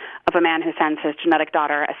case of a man who sends his genetic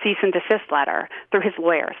daughter a cease and desist letter through his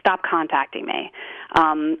lawyer, stop contacting me.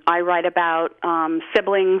 I write about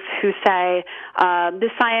siblings who say, the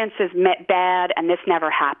science is bad and this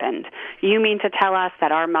never happened. You mean to tell us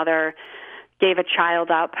that our mother gave a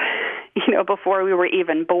child up, before we were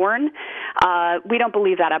even born? We don't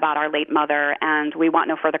believe that about our late mother, and we want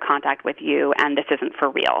no further contact with you, and this isn't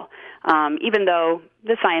for real. Even though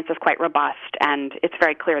the science is quite robust, and it's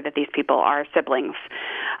very clear that these people are siblings.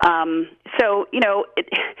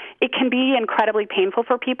 It can be incredibly painful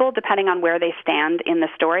for people, depending on where they stand in the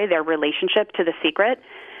story, their relationship to the secret.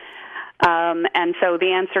 And so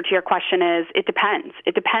the answer to your question is, it depends.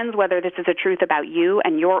 It depends whether this is a truth about you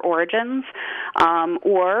and your origins,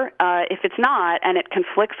 or if it's not, and it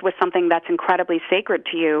conflicts with something that's incredibly sacred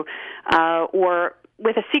to you, or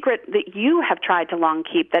with a secret that you have tried to long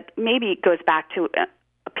keep that maybe goes back to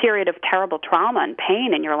a period of terrible trauma and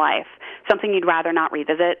pain in your life, something you'd rather not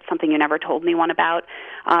revisit, something you never told anyone about.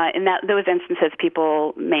 In those instances,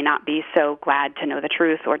 people may not be so glad to know the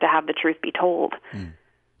truth or to have the truth be told.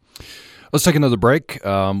 Let's take another break.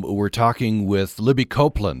 We're talking with Libby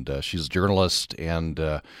Copeland. She's a journalist, and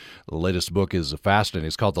the latest book is fascinating.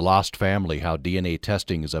 It's called The Lost Family, How DNA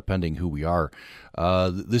Testing is Upending Who We Are.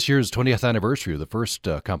 This year's 20th anniversary of the first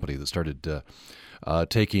company that started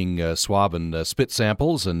taking swab and spit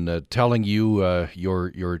samples and telling you your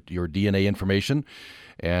DNA information.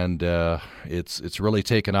 And it's really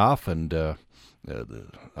taken off, and the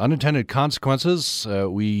unintended consequences,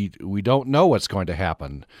 we don't know what's going to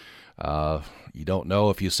happen. You don't know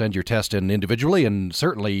if you send your test in individually, and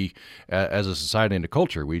certainly as a society and a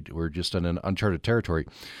culture, we're just in an uncharted territory.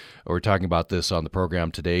 We're talking about this on the program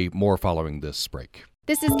today, more following this break.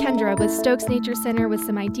 This is Kendra with Stokes Nature Center with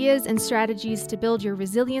some ideas and strategies to build your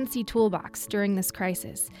resiliency toolbox during this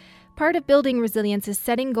crisis. Part of building resilience is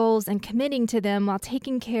setting goals and committing to them while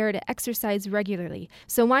taking care to exercise regularly.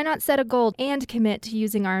 So why not set a goal and commit to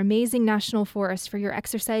using our amazing national forest for your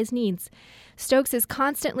exercise needs? Stokes is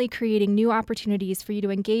constantly creating new opportunities for you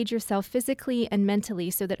to engage yourself physically and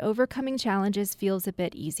mentally so that overcoming challenges feels a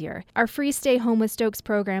bit easier. Our free Stay Home with Stokes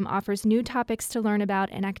program offers new topics to learn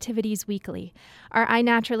about and activities weekly. Our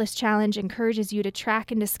iNaturalist Challenge encourages you to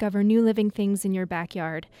track and discover new living things in your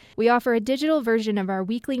backyard. We offer a digital version of our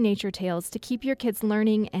weekly nature tales to keep your kids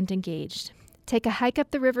learning and engaged. Take a hike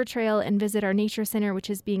up the river trail and visit our nature center, which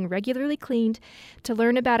is being regularly cleaned, to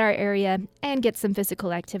learn about our area and get some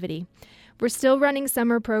physical activity. We're still running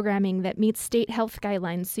summer programming that meets state health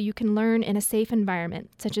guidelines so you can learn in a safe environment,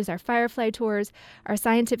 such as our Firefly tours, our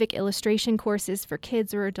scientific illustration courses for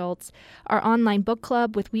kids or adults, our online book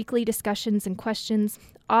club with weekly discussions and questions,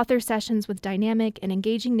 author sessions with dynamic and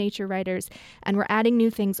engaging nature writers, and we're adding new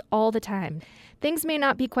things all the time. Things may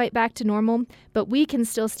not be quite back to normal, but we can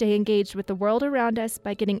still stay engaged with the world around us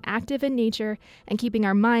by getting active in nature and keeping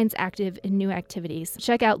our minds active in new activities.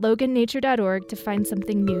 Check out logannature.org to find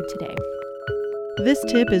something new today. This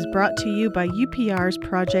tip is brought to you by UPR's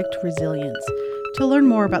Project Resilience. To learn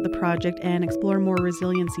more about the project and explore more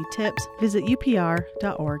resiliency tips, visit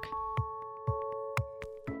upr.org.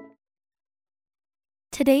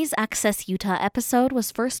 Today's Access Utah episode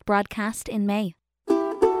was first broadcast in May.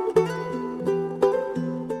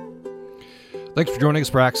 Thanks for joining us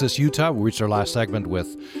for Access Utah. We reached our last segment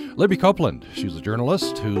with Libby Copeland. She's a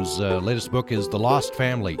journalist whose latest book is The Lost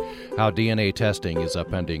Family, How DNA Testing is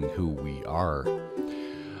Upending Who We Are.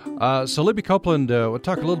 So Libby Copeland, we'll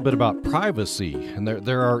talk a little bit about privacy. And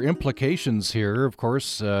there are implications here, of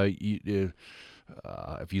course. If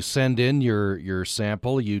you send in your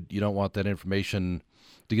sample, you don't want that information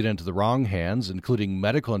to get into the wrong hands, including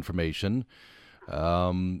medical information.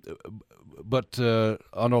 But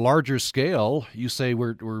on a larger scale, you say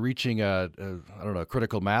we're reaching a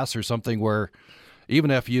critical mass or something where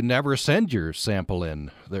even if you never send your sample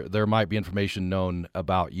in, there might be information known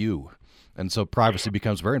about you. And so privacy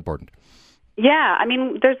becomes very important. Yeah, I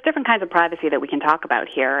mean, there's different kinds of privacy that we can talk about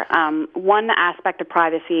here. One aspect of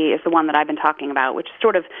privacy is the one that I've been talking about, which is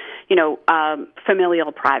sort of,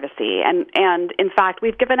 familial privacy. And in fact,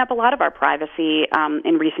 we've given up a lot of our privacy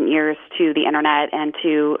in recent years to the internet and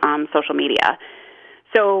to social media.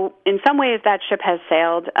 So in some ways, that ship has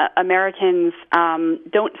sailed. Americans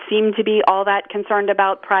don't seem to be all that concerned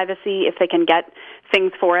about privacy if they can get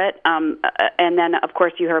things for it. And then, of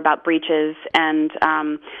course, you hear about breaches and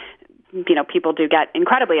people do get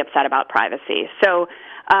incredibly upset about privacy. So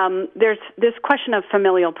there's this question of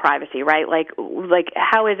familial privacy, right? Like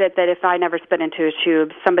how is it that if I never spit into a tube,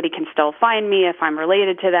 somebody can still find me if I'm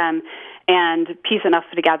related to them and piece enough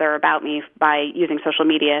together about me by using social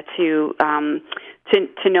media to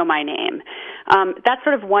know my name? That's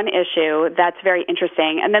sort of one issue that's very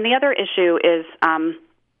interesting. And then the other issue is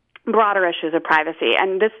broader issues of privacy.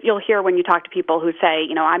 And this you'll hear when you talk to people who say,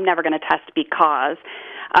 I'm never going to test because.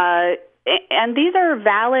 And these are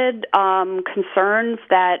valid concerns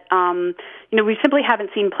that, we simply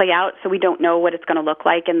haven't seen play out, so we don't know what it's going to look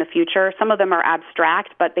like in the future. Some of them are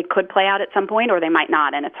abstract, but they could play out at some point, or they might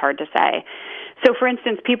not, and it's hard to say. So, for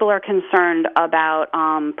instance, people are concerned about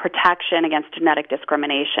protection against genetic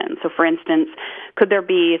discrimination. So, for instance, could there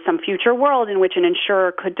be some future world in which an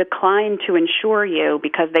insurer could decline to insure you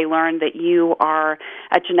because they learned that you are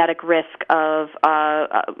at genetic risk of,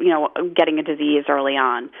 getting a disease early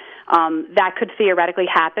on? That could theoretically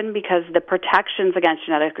happen because the protections against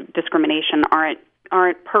genetic discrimination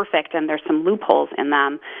aren't perfect, and there's some loopholes in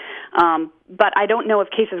them. But I don't know of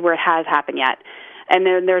cases where it has happened yet. And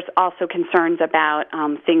then there's also concerns about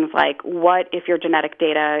things like what if your genetic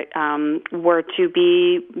data were to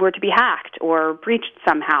be hacked or breached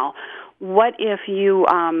somehow? What if you,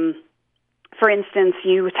 for instance,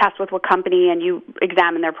 you test with a company and you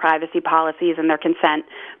examine their privacy policies and their consent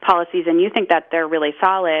policies, and you think that they're really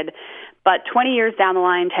solid, but 20 years down the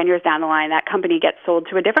line, 10 years down the line, that company gets sold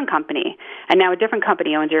to a different company, and now a different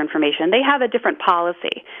company owns your information. They have a different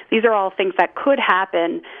policy. These are all things that could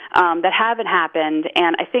happen that haven't happened,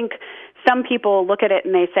 and I think some people look at it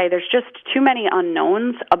and they say there's just too many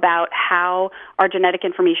unknowns about how our genetic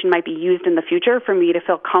information might be used in the future for me to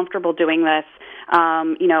feel comfortable doing this,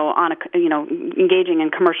 engaging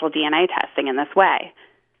in commercial DNA testing in this way.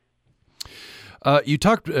 You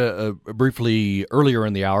talked briefly earlier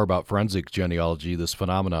in the hour about forensic genealogy, this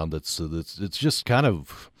phenomenon that's it's just kind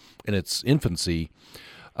of in its infancy,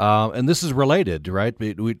 and this is related, right?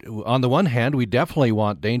 On the one hand, we definitely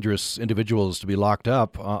want dangerous individuals to be locked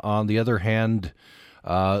up. On the other hand,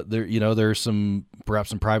 there's perhaps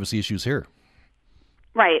some privacy issues here.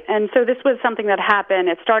 Right, and so this was something that happened.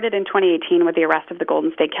 It started in 2018 with the arrest of the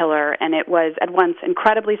Golden State Killer, and it was at once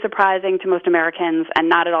incredibly surprising to most Americans and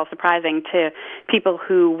not at all surprising to people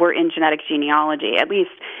who were in genetic genealogy. At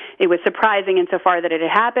least it was surprising insofar that it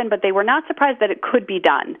had happened, but they were not surprised that it could be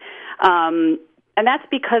done. And that's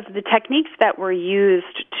because the techniques that were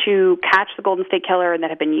used to catch the Golden State Killer and that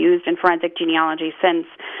have been used in forensic genealogy since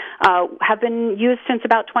have been used since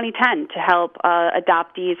about 2010 to help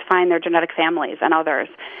adoptees find their genetic families and others.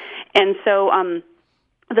 And so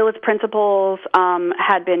those principles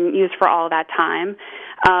had been used for all that time.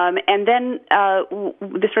 And then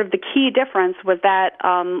the key difference was that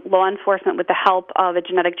law enforcement, with the help of a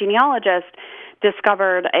genetic genealogist,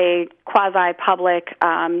 discovered a quasi-public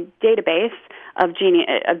database of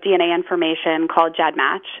DNA information called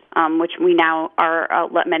GEDmatch, which we now are,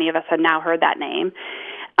 many of us have now heard that name.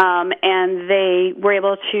 And they were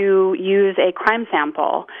able to use a crime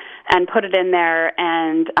sample and put it in there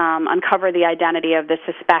and uncover the identity of the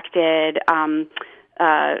suspected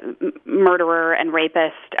murderer and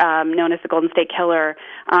rapist known as the Golden State Killer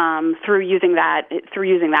through using that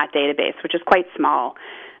database, which is quite small,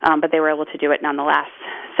 but they were able to do it nonetheless.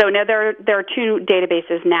 So now there are two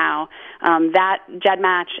databases now, that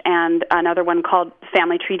GEDmatch and another one called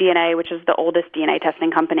Family Tree DNA, which is the oldest DNA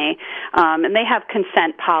testing company, and they have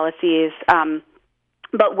consent policies.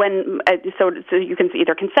 But so you can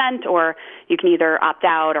either consent or you can either opt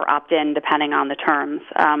out or opt in, depending on the terms.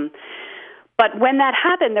 But when that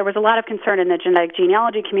happened, there was a lot of concern in the genetic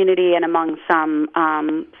genealogy community and among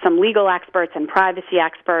some legal experts and privacy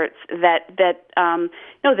experts that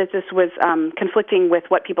this was conflicting with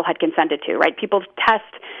what people had consented to. Right? People test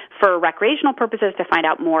for recreational purposes to find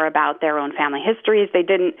out more about their own family histories. They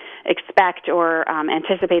didn't expect or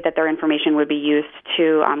anticipate that their information would be used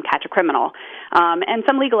to catch a criminal. And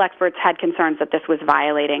some legal experts had concerns that this was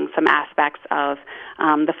violating some aspects of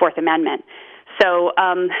the Fourth Amendment. So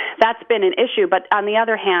that's been an issue. But on the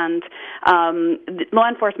other hand, law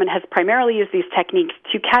enforcement has primarily used these techniques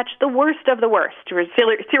to catch the worst of the worst,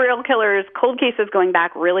 serial killers, cold cases going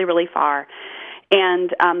back really, really far.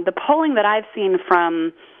 And the polling that I've seen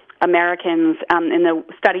from Americans in the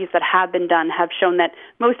studies that have been done have shown that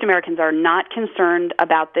most Americans are not concerned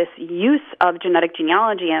about this use of genetic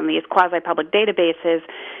genealogy and these quasi-public databases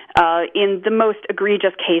in the most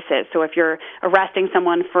egregious cases. So if you're arresting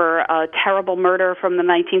someone for a terrible murder from the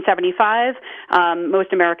 1975,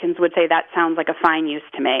 most Americans would say that sounds like a fine use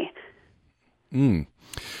to me.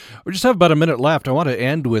 We just have about a minute left. I want to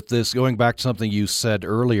end with this, going back to something you said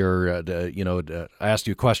earlier. I asked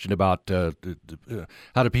you a question about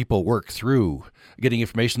how do people work through getting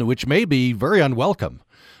information which may be very unwelcome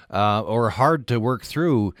or hard to work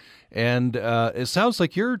through. And it sounds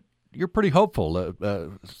like you're pretty hopeful,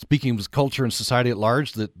 speaking of culture and society at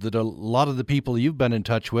large, that a lot of the people you've been in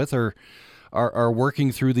touch with are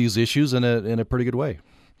working through these issues in a pretty good way.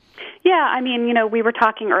 Yeah, I mean, we were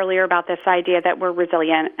talking earlier about this idea that we're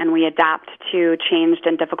resilient and we adapt to changed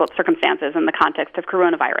and difficult circumstances in the context of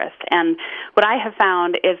coronavirus. And what I have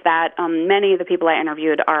found is that many of the people I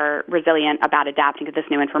interviewed are resilient about adapting to this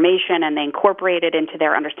new information, and they incorporate it into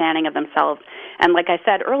their understanding of themselves. And like I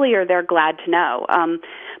said earlier, they're glad to know.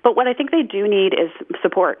 But what I think they do need is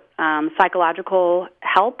support, psychological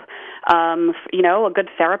help, a good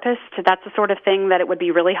therapist. That's the sort of thing that it would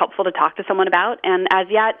be really helpful to talk to someone about. And as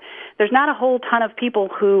yet, there's not a whole ton of people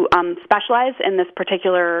who specialize in this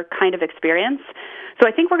particular kind of experience. So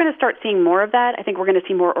I think we're going to start seeing more of that. I think we're going to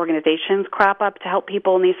see more organizations crop up to help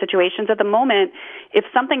people in these situations. At the moment, if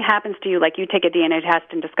something happens to you, like you take a DNA test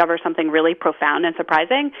and discover something really profound and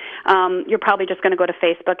surprising, you're probably just going to go to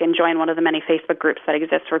Facebook and join one of the many Facebook groups that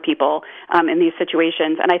exist for people in these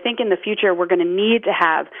situations. And I think in the future, we're going to need to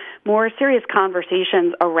have more serious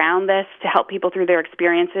conversations around this to help people through their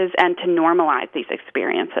experiences and to normalize these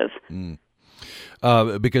experiences.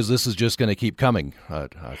 Because this is just going to keep coming. I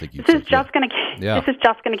think this is just going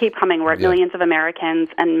to keep coming. We're at millions of Americans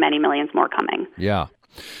and many millions more coming. Yeah.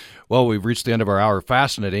 Well, we've reached the end of our hour.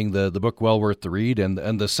 Fascinating. The book well worth the read, and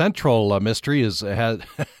the central mystery has,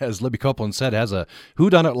 as Libby Copeland said, has a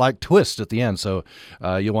whodunit-like twist at the end. So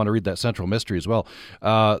you'll want to read that central mystery as well.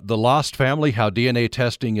 The Lost Family: How DNA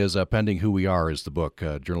Testing is Upending Who We Are is the book.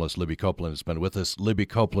 Journalist Libby Copeland has been with us.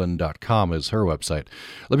 LibbyCopeland.com is her website.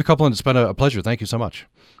 Libby Copeland, it's been a pleasure. Thank you so much.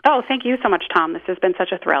 Oh, thank you so much, Tom. This has been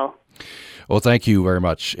such a thrill. Well, thank you very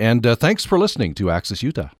much, and thanks for listening to Access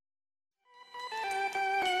Utah.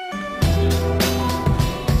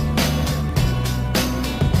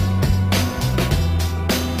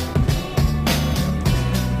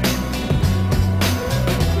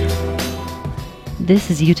 This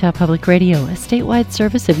is Utah Public Radio, a statewide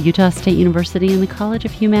service of Utah State University and the College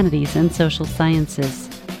of Humanities and Social Sciences.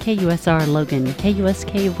 KUSR Logan,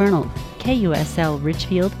 KUSK Vernal, KUSL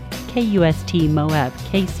Richfield, KUST Moab,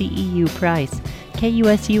 KCEU Price,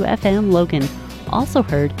 KUSU FM Logan, also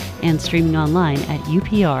heard and streaming online at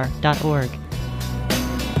upr.org.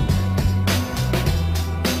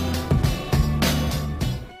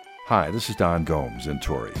 Hi, this is Don Gomes in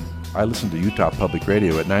Torrey. I listen to Utah Public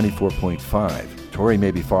Radio at 94.5. Torrey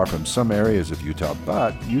may be far from some areas of Utah,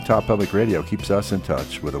 but Utah Public Radio keeps us in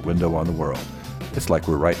touch with a window on the world. It's like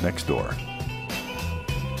we're right next door.